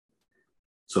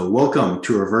So welcome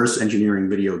to reverse engineering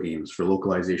video games for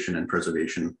localization and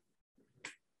preservation. A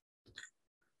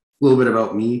little bit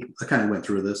about me. I kind of went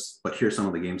through this, but here's some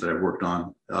of the games that I've worked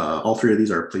on. All three of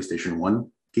these are PlayStation 1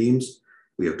 games.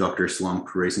 We have Dr.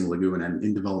 Slump, Racing Lagoon, and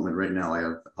in development right now, I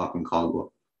have Aconcagua.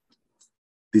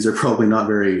 These are probably not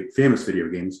very famous video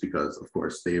games because, of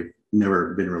course, they've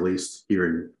never been released here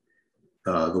in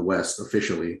the West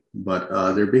officially, but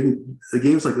the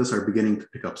games like this are beginning to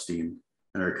pick up steam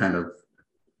and are kind of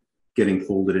getting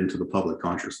folded into the public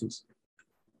consciousness.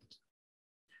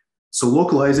 So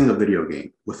localizing a video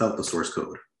game without the source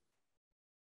code.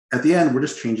 At the end, we're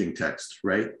just changing text,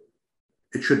 right?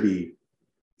 It should be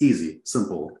easy,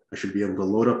 simple. I should be able to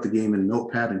load up the game in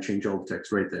Notepad and change all the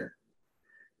text right there.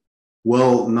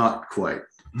 Well, not quite.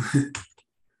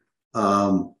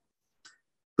 The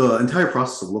entire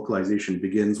process of localization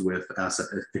begins with asset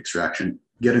extraction,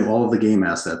 getting all of the game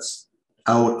assets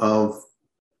out of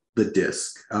the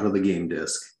disk, out of the game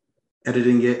disk,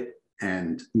 editing it,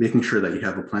 and making sure that you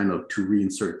have a plan to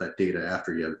reinsert that data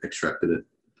after you have extracted it.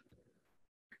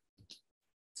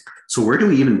 So where do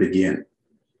we even begin?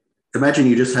 Imagine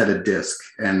you just had a disk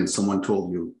and someone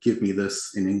told you, give me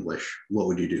this in English. What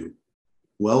would you do?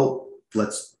 Well,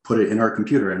 let's put it in our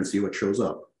computer and see what shows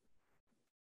up.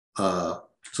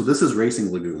 So this is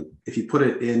Racing Lagoon. If you put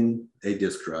it in a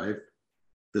disk drive,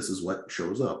 this is what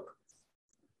shows up.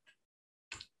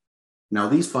 Now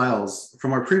these files,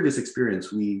 from our previous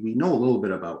experience, we know a little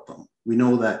bit about them. We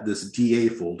know that this DA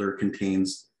folder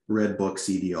contains Red Book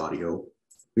CD audio.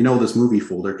 We know this movie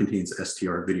folder contains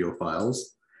STR video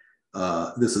files.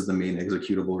 This is the main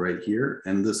executable right here,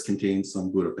 and this contains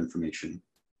some boot up information.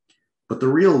 But the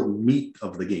real meat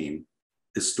of the game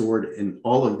is stored in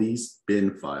all of these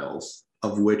bin files,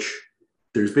 of which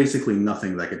there's basically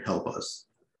nothing that could help us.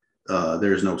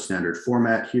 There's no standard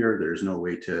format here. There's no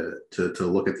way to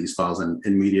look at these files and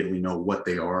immediately know what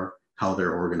they are, how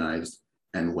they're organized,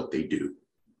 and what they do.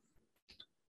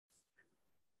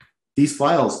 These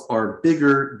files are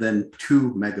bigger than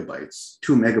 2 megabytes,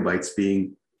 2 megabytes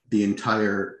being the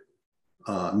entire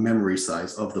memory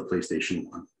size of the PlayStation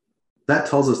 1. That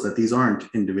tells us that these aren't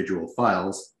individual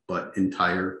files, but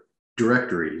entire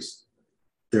directories.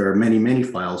 There are many, many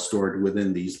files stored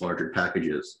within these larger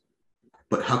packages.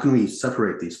 But how can we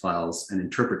separate these files and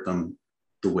interpret them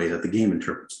the way that the game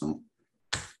interprets them?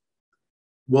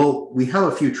 Well, we have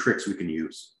a few tricks we can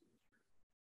use.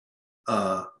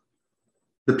 The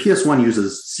PS1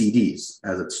 uses CDs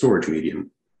as its storage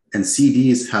medium, and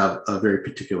CDs have a very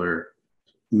particular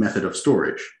method of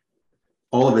storage.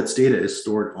 All of its data is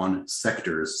stored on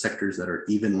sectors that are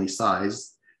evenly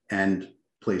sized and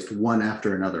placed one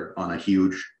after another on a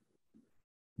huge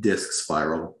disk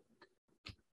spiral.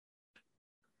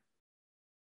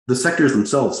 The sectors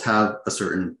themselves have a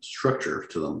certain structure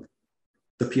to them.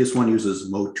 The PS1 uses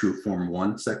Mode 2 Form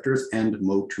 1 sectors and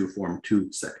Mode 2 Form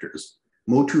 2 sectors.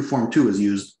 Mode 2 Form 2 is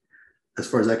used, as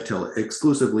far as I can tell,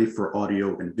 exclusively for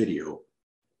audio and video.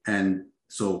 And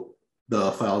so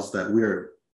the files that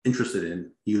we're interested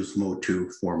in use Mode 2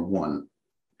 Form 1.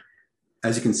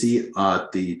 As you can see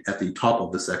at the top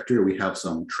of the sector, we have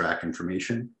some track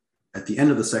information. At the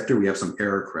end of the sector, we have some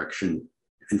error correction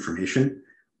information.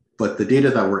 But the data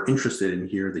that we're interested in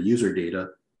here, the user data,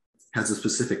 has a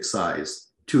specific size,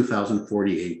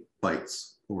 2048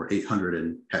 bytes or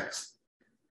 800 hex.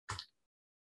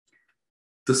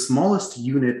 The smallest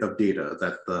unit of data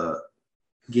that the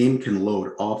game can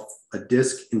load off a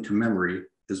disk into memory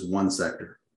is 1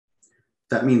 sector.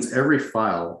 That means every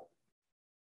file,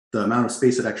 the amount of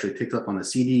space it actually takes up on the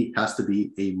CD has to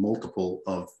be a multiple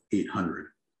of 800.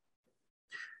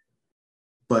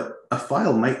 But a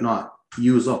file might not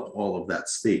use up all of that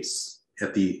space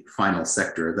at the final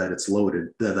sector that it's loaded,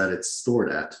 that it's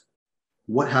stored at.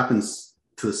 What happens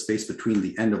to the space between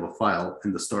the end of a file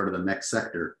and the start of the next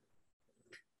sector?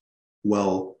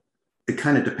 Well, it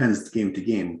kind of depends game to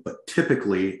game, but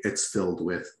typically it's filled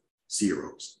with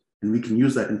zeros. And we can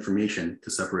use that information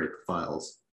to separate the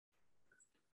files.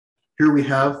 Here we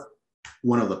have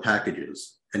one of the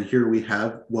packages, and here we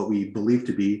have what we believe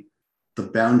to be the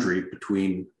boundary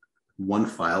between one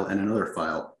file and another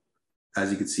file.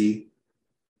 As you can see,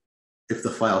 if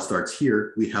the file starts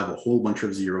here, we have a whole bunch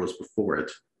of zeros before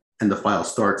it, and the file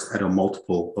starts at a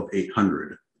multiple of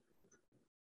 800.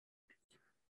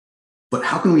 But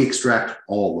how can we extract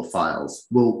all the files?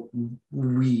 Well,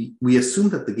 we assume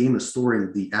that the game is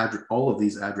storing all of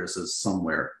these addresses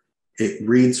somewhere. It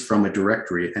reads from a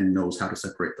directory and knows how to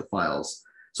separate the files.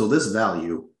 So this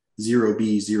value,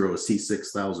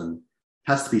 0B0C6000,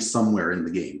 has to be somewhere in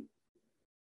the game.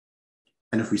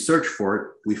 And if we search for it,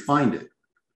 we find it.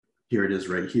 Here it is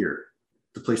right here.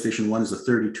 the PlayStation 1 is a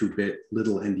 32-bit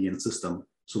little endian system.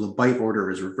 So the byte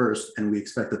order is reversed, and we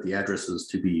expect that the addresses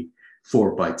to be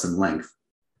 4 bytes in length.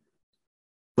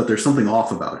 But there's something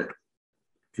off about it.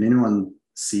 Can anyone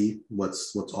see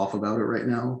what's off about it right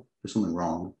now? There's something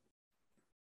wrong.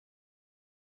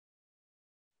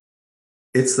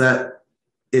 It's that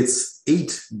it's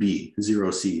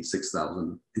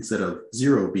 8B0C6000 instead of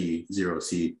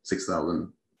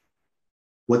 0B0C6000.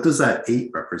 What does that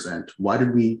 8 represent? Why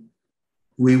did we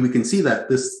can see that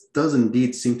this does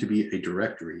indeed seem to be a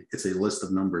directory. It's a list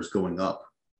of numbers going up.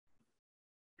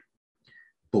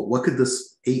 But what could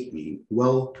this 8 mean?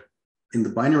 Well, in the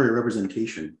binary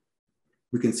representation,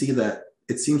 we can see that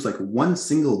it seems like one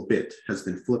single bit has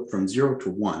been flipped from 0 to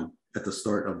 1 at the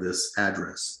start of this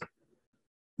address.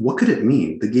 What could it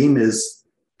mean? The game is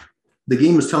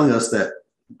telling us that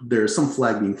there's some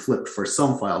flag being flipped for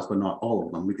some files, but not all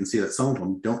of them. We can see that some of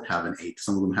them don't have an 8.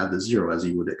 Some of them have the 0, as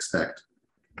you would expect.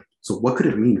 So what could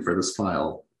it mean for this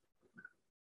file?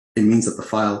 It means that the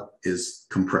file is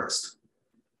compressed.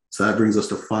 So that brings us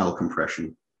to file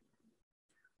compression.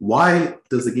 Why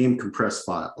does the game compress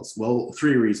files? Well,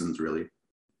 3 reasons really.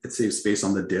 It saves space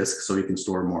on the disk so you can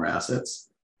store more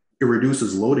assets. It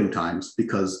reduces loading times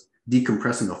because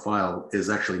decompressing a file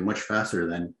is actually much faster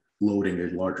than loading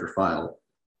a larger file.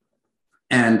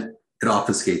 And it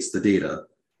obfuscates the data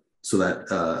so that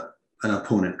an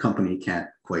opponent company can't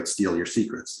quite steal your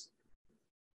secrets.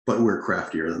 But we're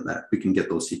craftier than that. We can get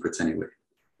those secrets anyway.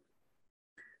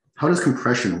 How does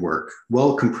compression work?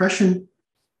 Well, compression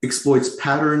exploits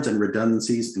patterns and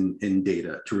redundancies in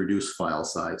data to reduce file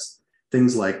size.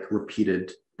 Things like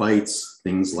repeated bytes,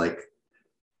 things like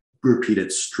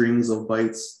repeated strings of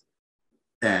bytes.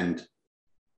 And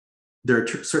there are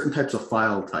certain types of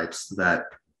file types that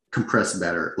compress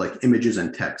better, like images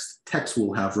and text. Text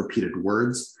will have repeated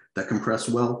words that compress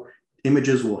well.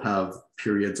 Images will have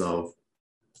periods of,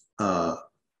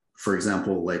 for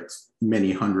example, like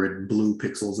many hundred blue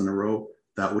pixels in a row.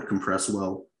 That would compress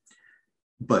well.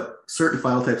 But certain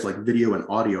file types like video and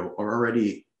audio are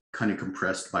already kind of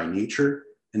compressed by nature,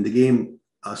 and the game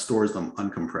stores them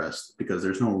uncompressed because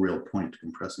there's no real point to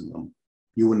compressing them.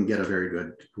 You wouldn't get a very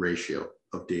good ratio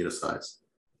of data size.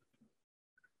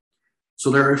 So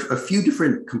there are a few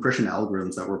different compression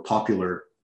algorithms that were popular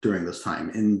during this time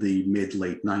in the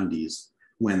mid-late 90s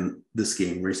when this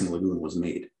game, Racing Lagoon, was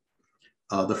made.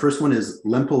 The first one is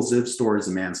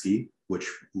Lempel-Ziv-Stor-Zemansky, which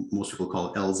most people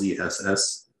call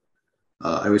LZSS.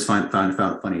 I always found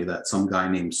it funny that some guy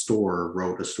named Store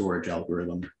wrote a storage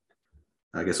algorithm.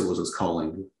 I guess it was his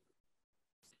calling.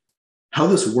 How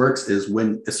this works is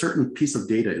when a certain piece of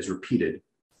data is repeated,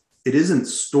 it isn't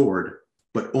stored,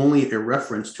 but only a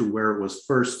reference to where it was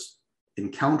first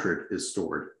encountered is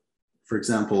stored. For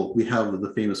example, we have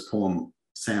the famous poem,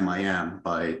 Sam I Am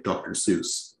by Dr.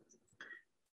 Seuss.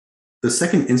 The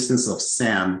second instance of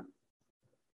Sam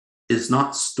is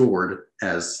not stored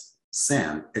as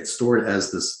Sam. It's stored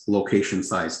as this location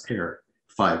size pair,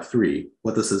 5-3.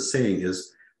 What this is saying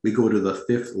is we go to the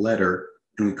 5th letter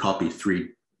and we copy 3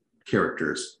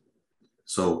 characters.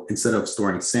 So instead of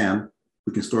storing Sam,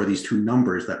 we can store these 2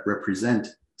 numbers that represent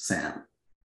Sam.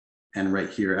 And right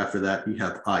here after that, we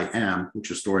have I am,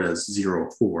 which is stored as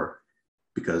 0-4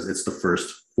 because it's the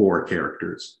first 4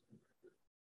 characters.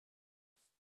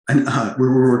 And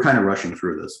we're kind of rushing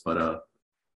through this, but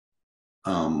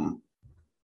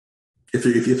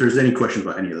if there's any questions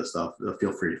about any of this stuff,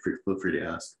 feel free to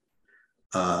ask.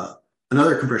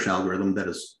 Another compression algorithm that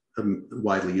is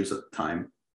widely used at the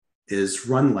time is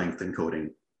run length encoding.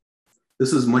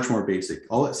 This is much more basic.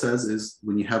 All it says is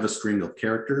when you have a string of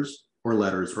characters or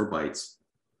letters or bytes,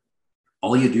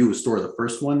 all you do is store the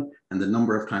first one and the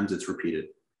number of times it's repeated.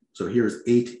 So here's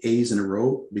 8 A's in a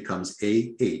row becomes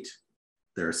A8.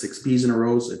 There are 6 B's in a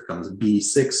row, so it becomes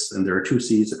B6, and there are 2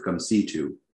 C's, it becomes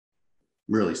C2.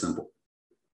 Really simple.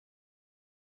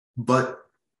 But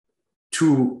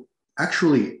to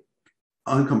actually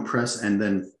uncompress and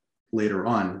then later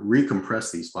on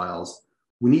recompress these files,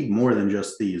 we need more than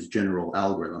just these general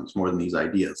algorithms, more than these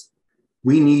ideas.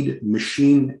 We need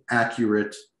machine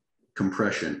accurate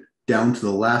compression down to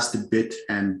the last bit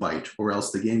and byte, or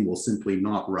else the game will simply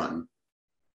not run.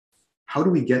 How do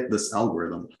we get this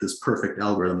algorithm, this perfect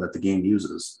algorithm that the game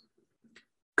uses?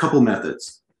 Couple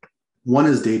methods. One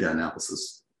is data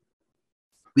analysis.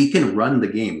 We can run the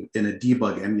game in a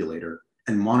debug emulator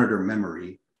and monitor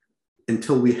memory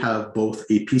until we have both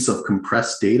a piece of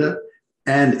compressed data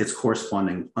and its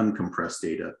corresponding uncompressed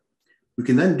data. We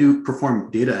can then perform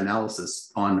data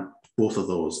analysis on both of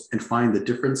those and find the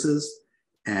differences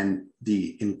and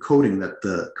the encoding that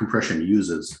the compression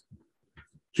uses.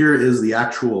 Here is the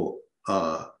actual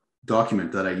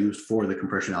document that I used for the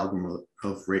compression algorithm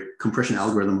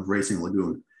of Racing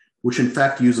Lagoon, which in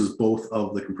fact uses both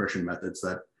of the compression methods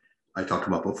that I talked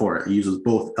about before. It uses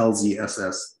both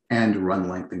LZSS and run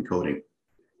length encoding.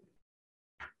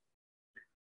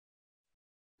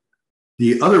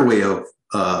 The other way of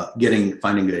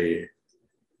finding a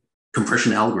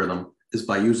compression algorithm is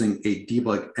by using a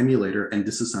debug emulator and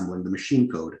disassembling the machine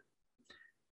code.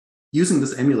 Using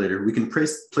this emulator, we can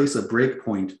place a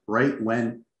breakpoint right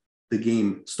when the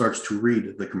game starts to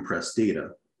read the compressed data.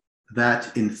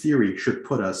 That, in theory, should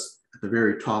put us at the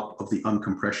very top of the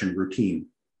uncompression routine.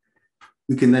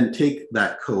 We can then take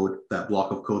that code, that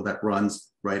block of code that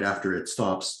runs right after it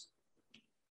stops,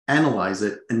 analyze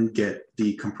it, and get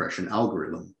the compression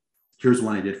algorithm. Here's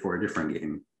one I did for a different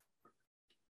game.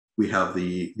 We have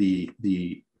the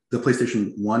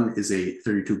PlayStation 1 is a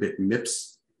 32-bit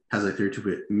MIPS, has a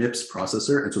 32-bit MIPS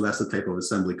processor, and so that's the type of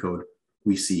assembly code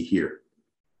we see here.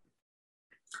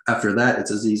 After that,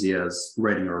 it's as easy as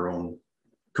writing our own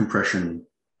compression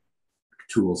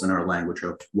tools in our language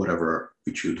of whatever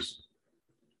we choose.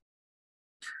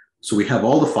 So we have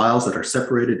all the files that are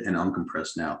separated and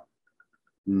uncompressed now.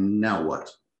 Now what?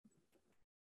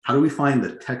 How do we find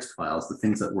the text files, the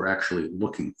things that we're actually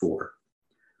looking for?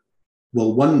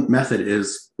 Well, one method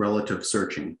is relative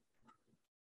searching.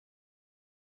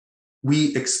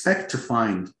 We expect to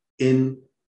find in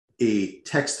a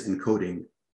text encoding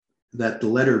that the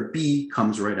letter B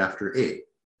comes right after A,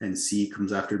 and C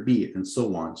comes after B, and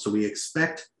so on. So we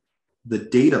expect the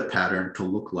data pattern to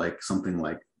look like something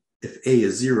like, if A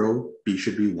is 0, B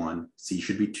should be 1, C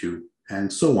should be 2,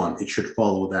 and so on. It should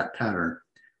follow that pattern.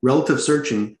 Relative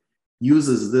searching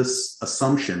uses this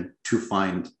assumption to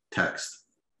find text.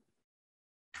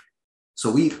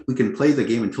 So we can play the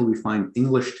game until we find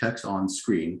English text on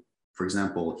screen, for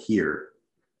example, here,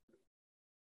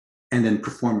 and then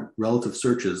perform relative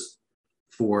searches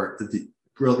for the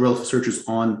relative searches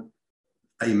on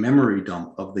a memory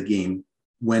dump of the game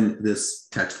when this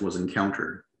text was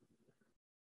encountered.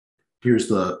 Here's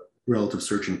the relative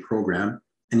searching program.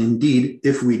 And indeed,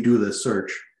 if we do this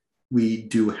search, we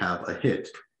do have a hit.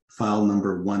 File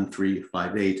number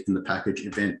 1358 in the package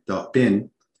event.bin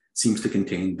seems to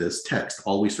contain this text.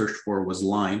 All we searched for was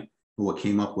line, and what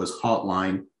came up was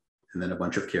hotline, and then a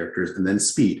bunch of characters, and then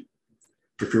speed.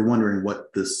 If you're wondering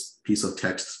what this piece of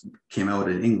text came out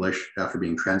in English after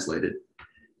being translated,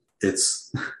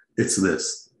 it's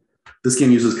this. This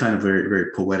game uses kind of very,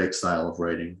 very poetic style of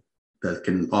writing that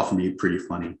can often be pretty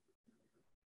funny.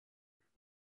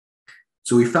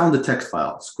 So we found the text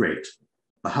files, great.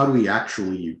 But how do we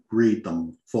actually read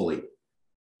them fully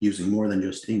using more than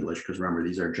just English? Because remember,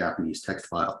 these are Japanese text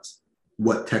files.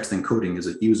 What text encoding is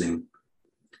it using?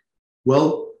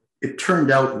 Well, it turned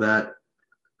out that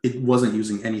it wasn't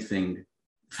using anything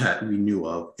that we knew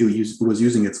of. It was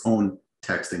using its own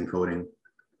text encoding.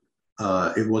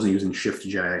 It wasn't using Shift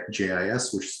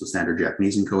JIS, which is the standard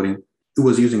Japanese encoding. It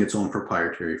was using its own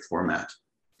proprietary format.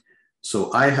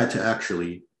 So I had to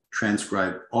actually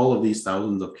transcribe all of these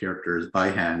thousands of characters by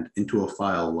hand into a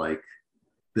file like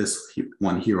this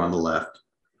one here on the left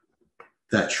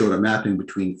that showed a mapping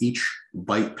between each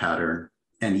byte pattern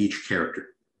and each character.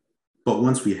 But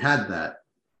once we had that,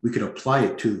 we could apply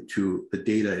it to the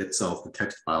data itself, the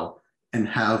text file, and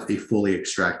have a fully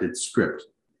extracted script,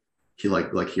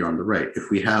 like here on the right. If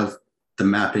we have the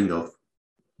mapping of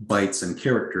bytes and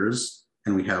characters,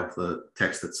 and we have the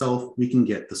text itself, we can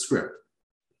get the script.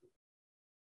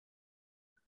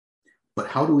 But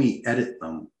how do we edit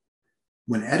them?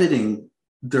 When editing,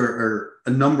 there are a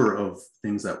number of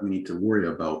things that we need to worry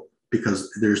about,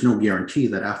 because there's no guarantee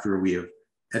that after we have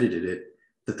edited it,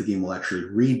 that the game will actually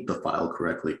read the file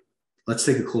correctly. Let's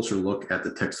take a closer look at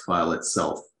the text file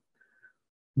itself.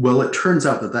 Well, it turns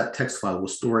out that that text file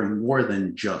was storing more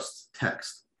than just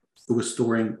text. It was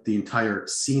storing the entire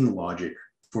scene logic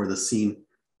for the scene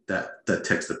that the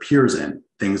text appears in.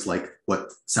 Things like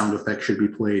what sound effect should be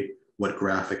played, what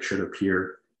graphic should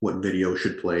appear, what video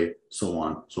should play, so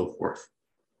on, so forth.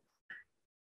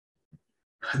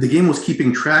 The game was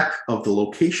keeping track of the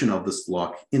location of this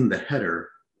block in the header.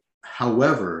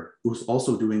 However, it was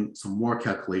also doing some more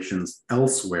calculations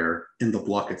elsewhere in the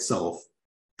block itself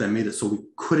that made it so we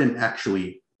couldn't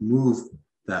actually move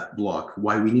that block.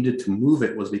 Why we needed to move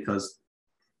it was because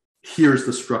here's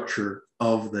the structure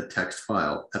of the text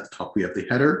file. At the top, we have the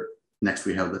header. Next,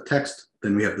 we have the text.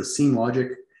 Then we have the scene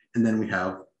logic. And then we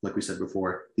have, like we said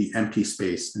before, the empty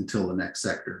space until the next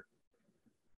sector.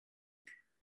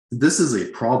 This is a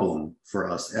problem for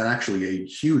us, and actually a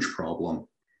huge problem,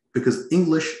 because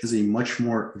English is a much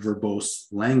more verbose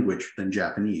language than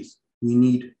Japanese. We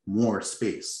need more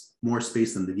space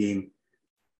than the game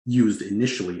used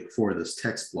initially for this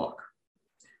text block.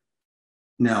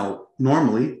 Now,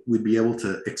 normally we'd be able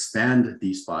to expand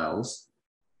these files,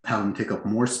 have them take up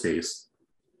more space,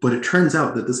 but it turns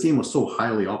out that this game was so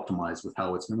highly optimized with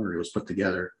how its memory was put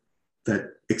together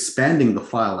that expanding the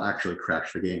file actually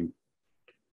crashed the game.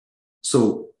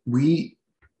 So we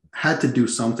had to do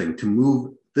something to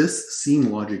move this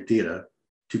scene logic data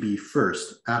to be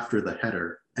first after the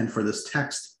header, and for this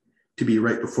text to be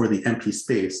right before the empty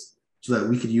space, so that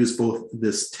we could use both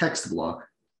this text block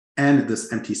and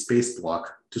this empty space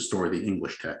block to store the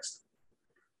English text.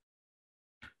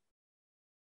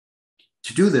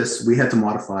 To do this, we had to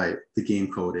modify the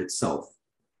game code itself.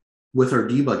 With our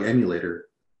debug emulator,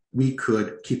 we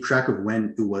could keep track of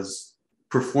when it was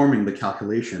performing the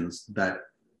calculations that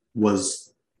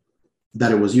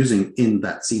it was using in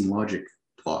that scene logic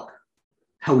block.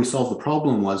 How we solved the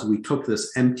problem was we took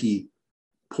this empty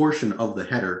portion of the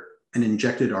header and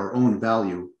injected our own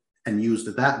value and used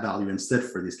that value instead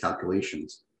for these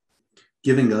calculations,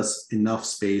 giving us enough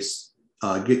space,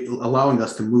 allowing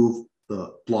us to move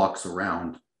the blocks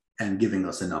around and giving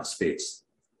us enough space.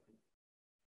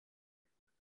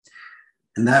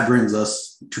 And that brings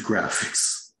us to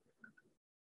graphics.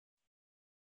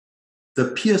 The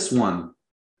PS1,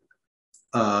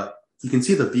 you can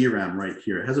see the VRAM right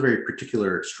here. It has a very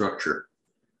particular structure.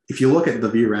 If you look at the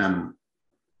VRAM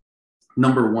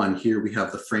number one here, we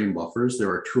have the frame buffers. There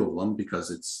are two of them because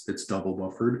it's double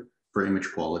buffered for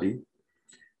image quality.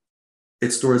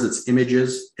 It stores its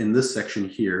images in this section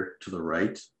here to the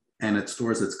right, and it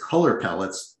stores its color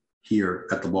palettes here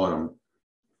at the bottom.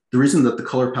 The reason that the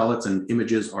color palettes and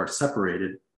images are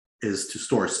separated is to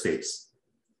store space.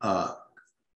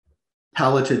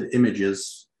 Paletted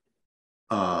images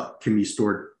can be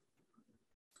stored,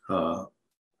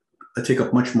 take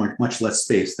up much less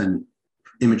space than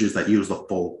images that use the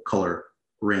full color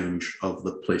range of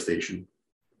the PlayStation.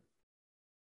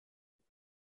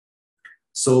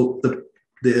 So the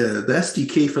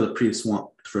SDK for the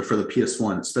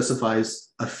PS1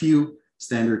 specifies a few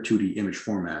standard 2D image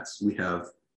formats. We have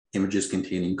images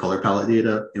containing color palette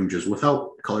data, images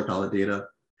without color palette data,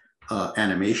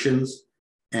 animations,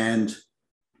 and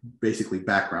basically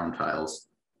background tiles.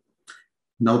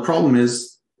 Now the problem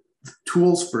is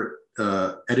tools for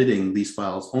editing these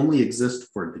files only exist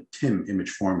for the TIM image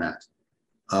format.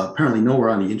 Apparently nowhere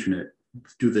on the internet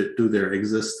do there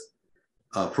exist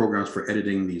programs for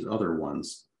editing these other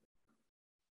ones,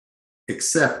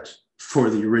 except for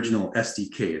the original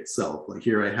SDK itself. Like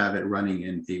here I have it running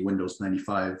in a Windows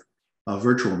 95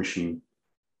 virtual machine.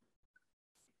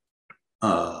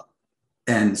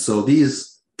 And so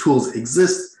these tools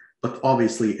exist, but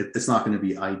obviously it's not going to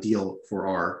be ideal for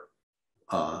our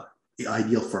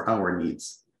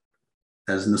needs,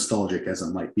 as nostalgic as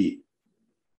it might be.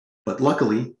 But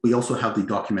luckily, we also have the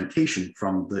documentation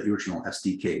from the original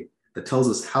SDK that tells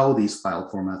us how these file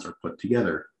formats are put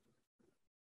together.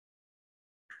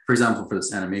 For example, for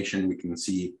this animation, we can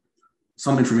see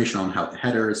some information on how the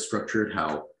header is structured,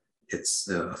 how its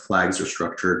flags are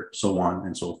structured, so on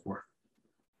and so forth.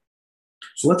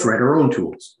 So let's write our own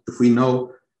tools. If we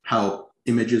know how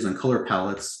images and color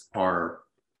palettes are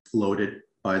loaded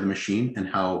by the machine and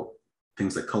how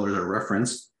things like colors are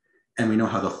referenced, and we know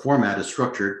how the format is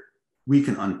structured, we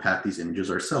can unpack these images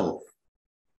ourselves.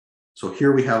 So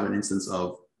here we have an instance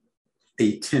of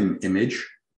a TIM image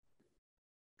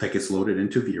that gets loaded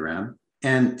into VRAM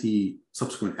and the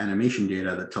subsequent animation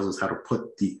data that tells us how to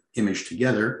put the image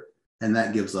together, and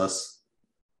that gives us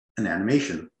an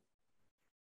animation.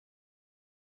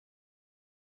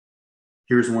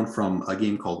 Here's one from a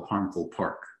game called Harmful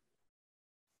Park.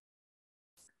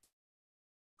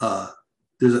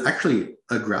 There's actually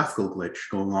a graphical glitch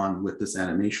going on with this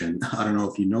animation. I don't know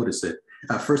if you notice it.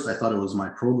 At first, I thought it was my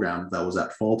program that was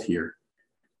at fault here.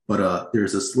 But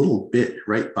there's this little bit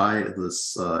right by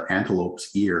this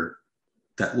antelope's ear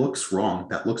that looks wrong,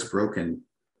 that looks broken.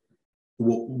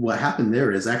 What happened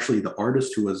there is actually the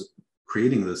artist who was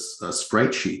creating this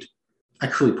sprite sheet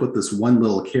actually put this one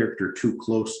little character too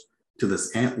close to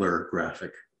this antler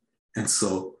graphic. And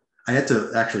so I had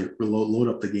to actually load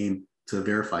up the game to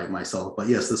verify it myself. But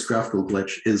yes, this graphical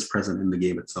glitch is present in the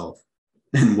game itself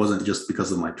and wasn't just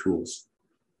because of my tools.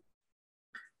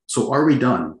 So are we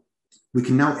done? We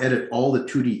can now edit all the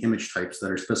 2D image types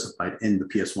that are specified in the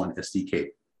PS1 SDK.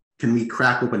 Can we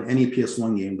crack open any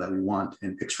PS1 game that we want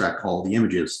and extract all the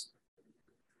images?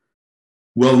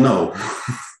 Well, no,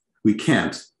 we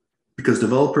can't, because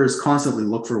developers constantly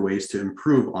look for ways to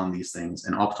improve on these things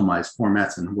and optimize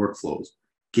formats and workflows.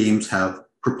 Games have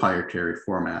proprietary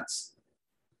formats.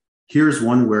 Here's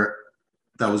one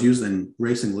that was used in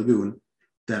Racing Lagoon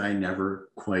that I never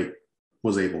quite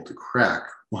was able to crack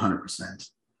 100%.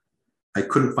 I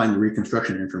couldn't find the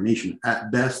reconstruction information.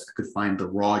 At best, I could find the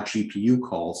raw GPU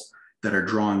calls that are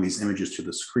drawing these images to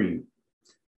the screen.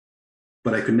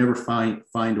 But I could never find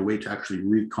a way to actually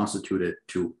reconstitute it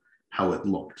to how it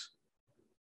looked.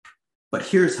 But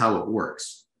here's how it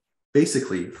works.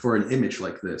 Basically, for an image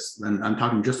like this, and I'm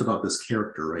talking just about this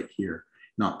character right here,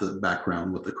 not the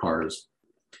background with the cars,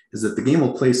 is that the game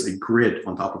will place a grid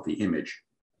on top of the image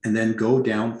and then go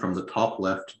down from the top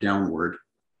left downward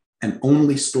and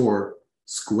only store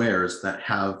squares that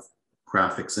have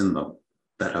graphics in them,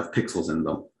 that have pixels in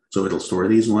them. So it'll store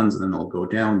these ones and then it'll go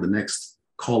down the next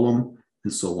column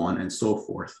and so on and so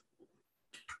forth.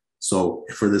 So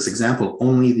for this example,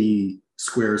 only the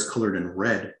squares colored in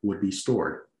red would be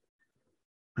stored.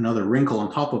 Another wrinkle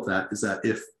on top of that is that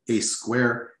if a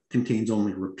square contains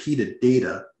only repeated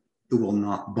data, it will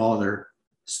not bother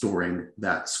storing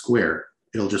that square.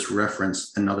 It'll just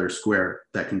reference another square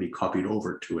that can be copied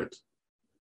over to it.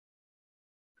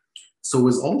 So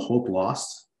was all hope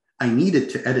lost? I needed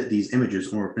to edit these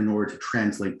images in order to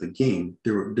translate the game.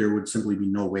 There would simply be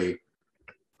no way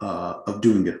of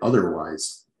doing it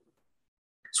otherwise.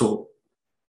 So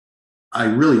I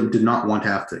really did not want to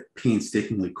have to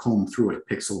painstakingly comb through it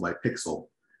pixel by pixel.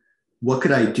 What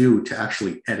could I do to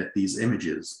actually edit these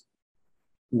images?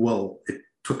 Well, it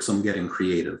took some getting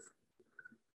creative.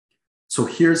 So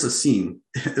here's a scene.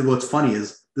 What's funny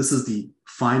is this is the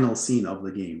final scene of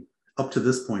the game. Up to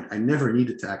this point, I never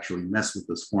needed to actually mess with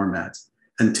this format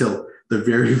until the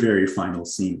very, very final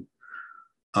scene.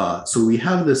 So we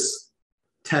have this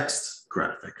text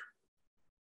graphic.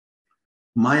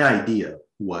 My idea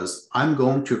was I'm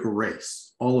going to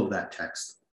erase all of that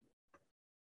text.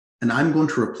 And I'm going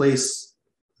to replace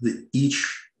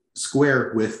each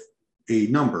square with a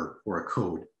number or a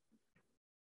code.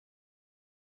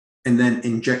 And then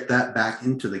inject that back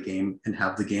into the game and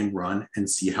have the game run and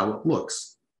see how it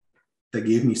looks. That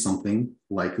gave me something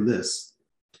like this.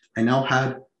 I now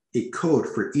had a code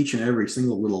for each and every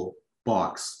single little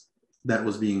box that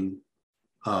was being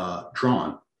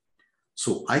drawn.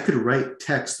 So I could write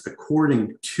text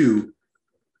according to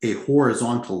a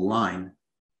horizontal line.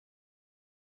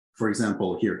 For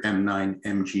example, here, M9,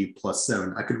 MG plus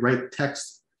 7. I could write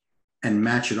text and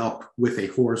match it up with a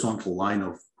horizontal line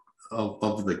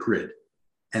of the grid.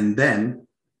 And then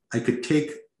I could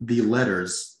take the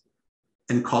letters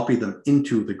and copy them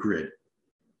into the grid.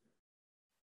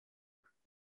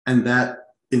 And that,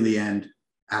 in the end,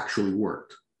 actually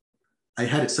worked. I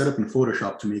had it set up in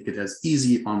Photoshop to make it as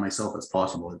easy on myself as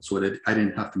possible so that I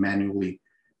didn't have to manually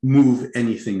move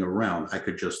anything around. I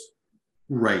could just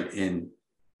write in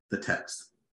the text.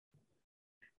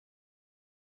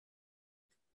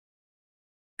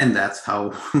 And that's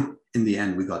how, in the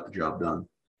end, we got the job done.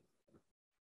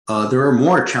 There are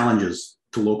more challenges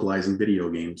to localizing video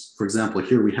games. For example,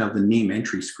 here we have the name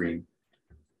entry screen.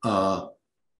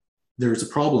 There's a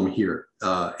problem here.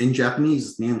 In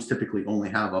Japanese, names typically only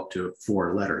have up to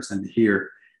 4 letters. And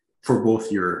here, for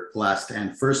both your last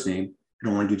and first name, it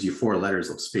only gives you 4 letters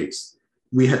of space.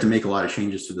 We had to make a lot of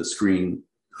changes to the screen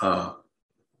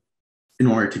in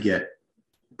order to get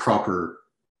proper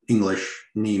English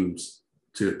names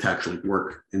to actually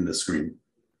work in the screen.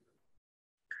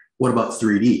 What about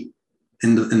 3D?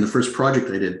 In the first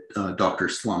project I did, Dr.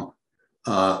 Slump,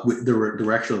 there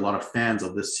were actually a lot of fans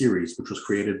of this series, which was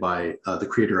created by the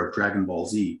creator of Dragon Ball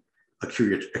Z,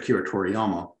 Akira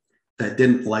Toriyama, that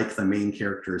didn't like the main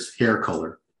character's hair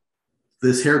color.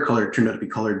 This hair color turned out to be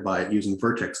colored by using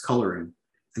vertex coloring.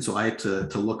 And so I had to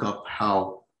look up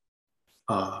how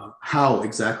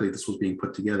exactly this was being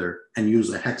put together and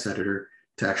use a hex editor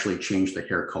to actually change the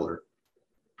hair color.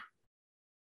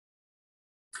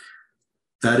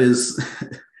 That is,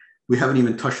 we haven't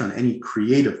even touched on any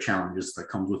creative challenges that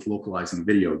comes with localizing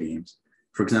video games.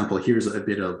 For example, here's a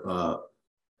bit of,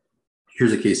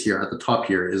 here's a case here. At the top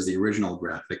here is the original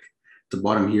graphic. The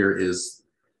bottom here is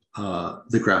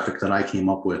the graphic that I came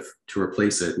up with to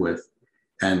replace it with.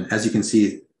 And as you can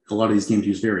see, a lot of these games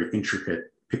use very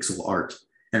intricate pixel art,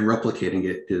 and replicating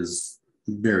it is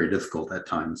very difficult at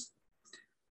times.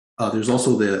 There's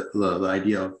also the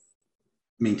idea of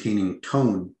maintaining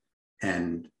tone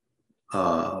and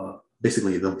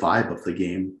basically the vibe of the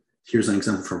game. Here's an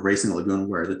example from Racing Lagoon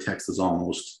where the text is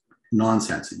almost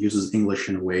nonsense. It uses English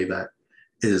in a way that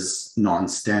is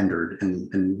non-standard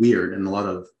and weird. And a lot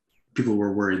of people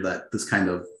were worried that this kind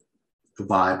of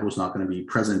vibe was not going to be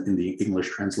present in the English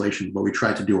translation, but we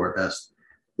tried to do our best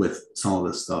with some of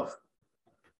this stuff.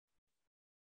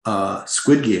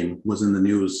 Squid Game was in the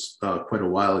news quite a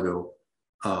while ago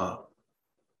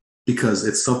because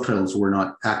its subtitles were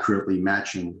not accurately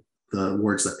matching the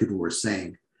words that people were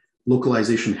saying.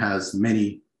 Localization has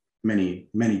many, many,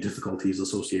 many difficulties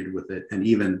associated with it, and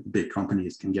even big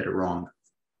companies can get it wrong.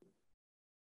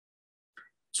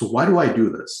 So why do I do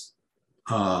this?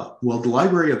 Well, the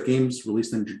library of games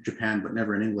released in Japan but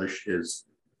never in English is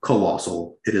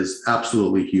colossal. It is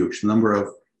absolutely huge. The number of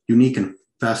unique and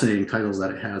fascinating titles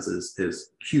that it has is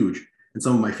huge. And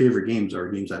some of my favorite games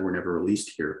are games that were never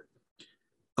released here.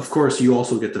 Of course, you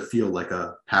also get to feel like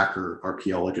a hacker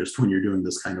archaeologist when you're doing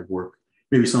this kind of work.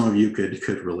 Maybe some of you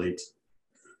could relate.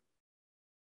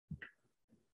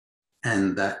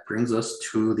 And that brings us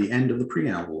to the end of the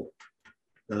preamble.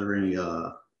 Are there any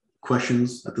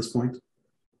questions at this point?